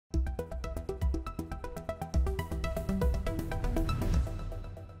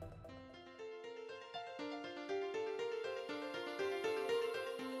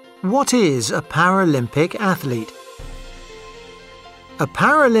What is a Paralympic athlete? A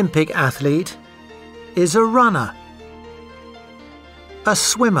Paralympic athlete is a runner, a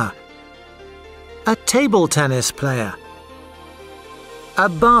swimmer, a table tennis player, a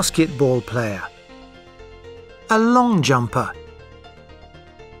basketball player, a long jumper.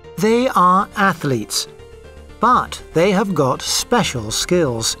 They are athletes, but they have got special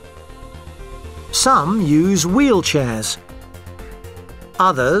skills. Some use wheelchairs.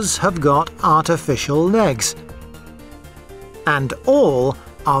 Others have got artificial legs. And all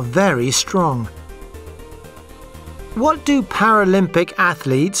are very strong. What do Paralympic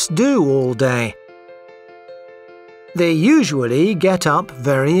athletes do all day? They usually get up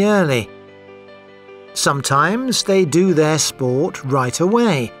very early. Sometimes they do their sport right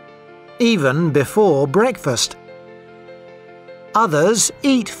away, even before breakfast. Others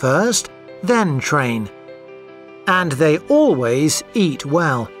eat first, then train. And they always eat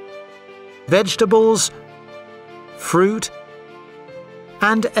well. Vegetables, fruit,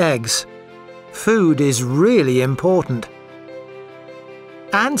 and eggs. Food is really important.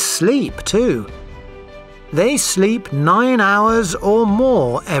 And sleep too. They sleep 9 hours or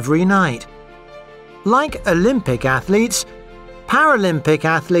more every night. Like Olympic athletes, Paralympic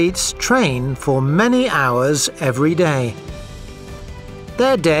athletes train for many hours every day.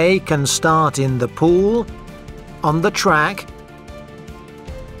 Their day can start in the pool, on the track,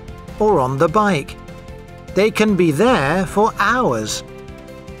 or on the bike. They can be there for hours,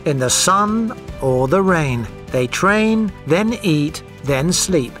 in the sun or the rain. They train, then eat, then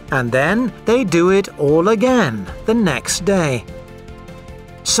sleep, and then they do it all again the next day.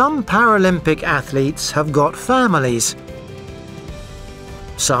 Some Paralympic athletes have got families.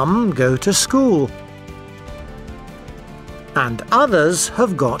 Some go to school. And others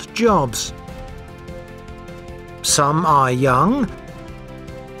have got jobs. Some are young,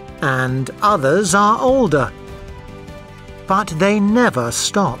 and others are older. But they never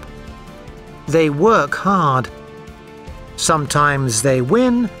stop. They work hard. Sometimes they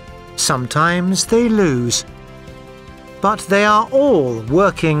win, sometimes they lose. But they are all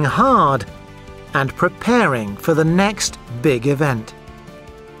working hard and preparing for the next big event.